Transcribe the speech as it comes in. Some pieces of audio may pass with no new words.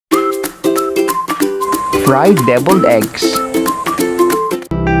Fried deviled eggs.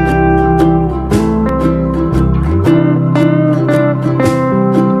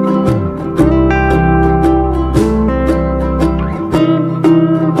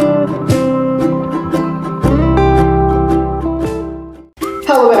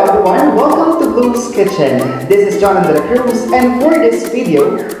 Hello everyone, welcome to Blue's Kitchen. This is Jonathan the CRUMBS, and for this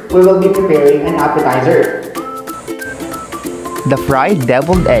video, we will be preparing an appetizer. The fried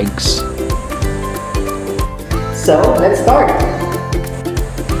deviled eggs. So, let's start!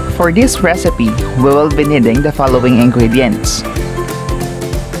 For this recipe, we will be needing the following ingredients.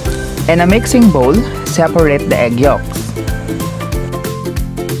 In a mixing bowl, separate the egg yolks.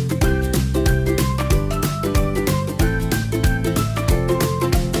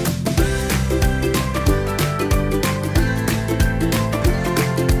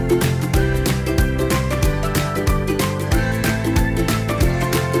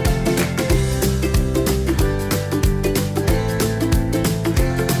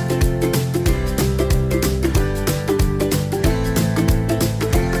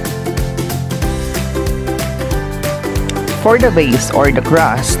 For the base or the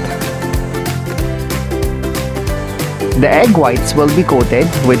crust, the egg whites will be coated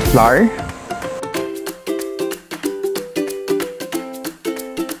with flour,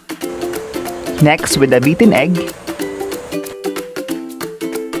 next with the beaten egg,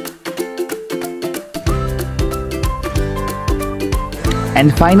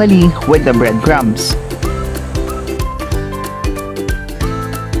 and finally with the breadcrumbs.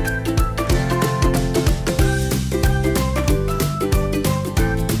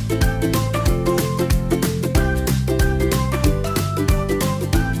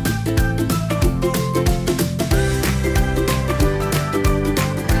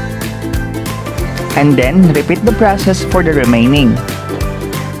 And then, repeat the process for the remaining.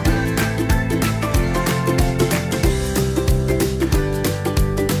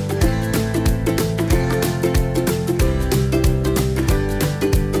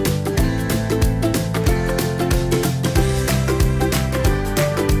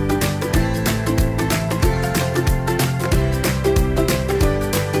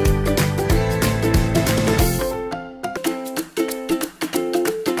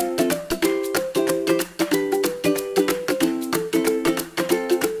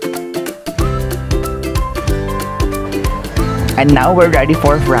 And now we're ready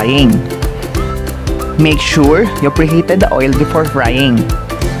for frying. Make sure you preheated the oil before frying.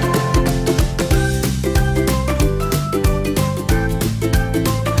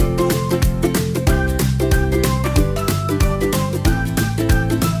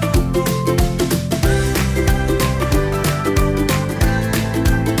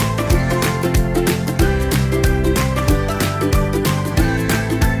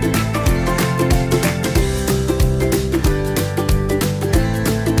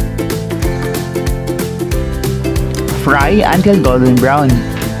 Fry until golden brown.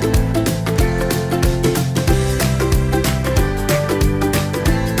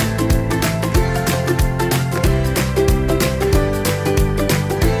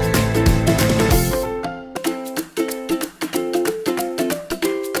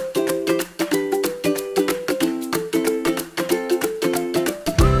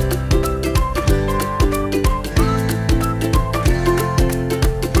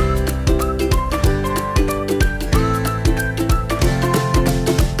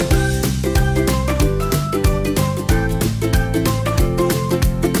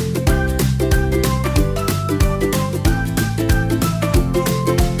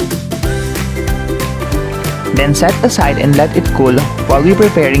 Then set aside and let it cool while we're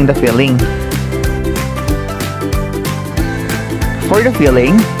preparing the filling. For the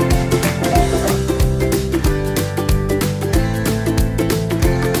filling,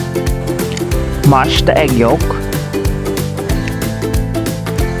 mash the egg yolk,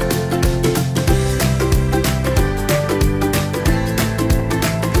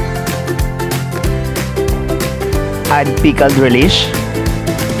 add pickled relish,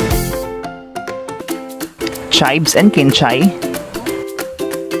 chives and KINTSAY,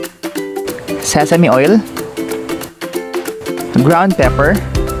 sesame oil, ground pepper,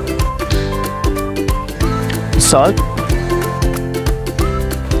 salt,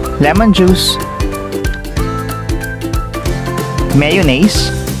 lemon juice, mayonnaise,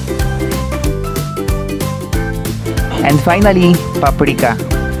 and finally paprika.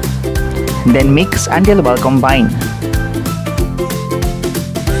 Then mix until well combined.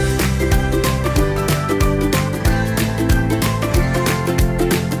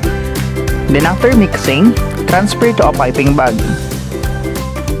 Then after mixing, transfer to a piping bag.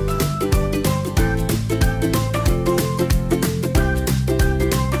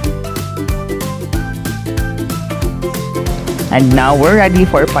 And now we're ready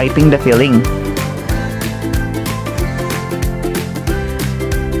for piping the filling.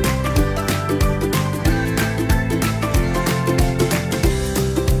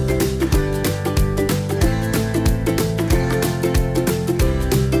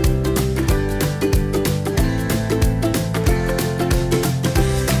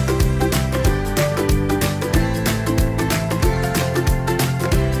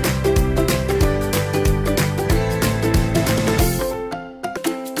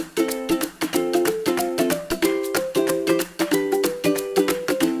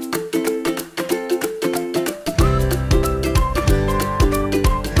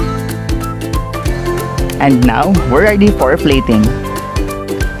 And now, we're ready for plating.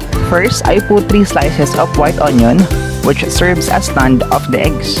 First, I put 3 slices of white onion, which serves as stand-off the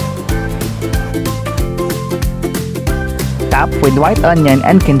eggs. Top with white onion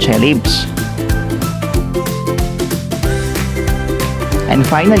and KINTSAY leaves. And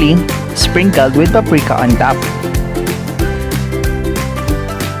finally, sprinkled with paprika on top.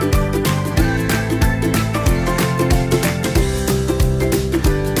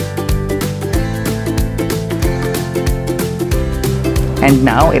 And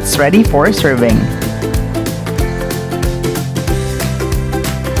now it's ready for serving.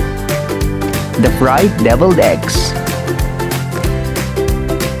 The fried deviled eggs.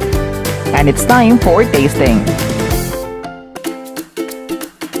 And it's time for tasting.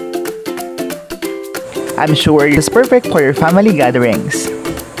 I'm sure it's perfect for your family gatherings.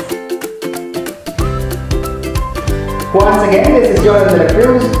 Once again, this is Jonathan de la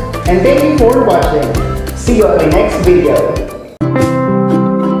Cruz, and thank you for watching. See you on the next video.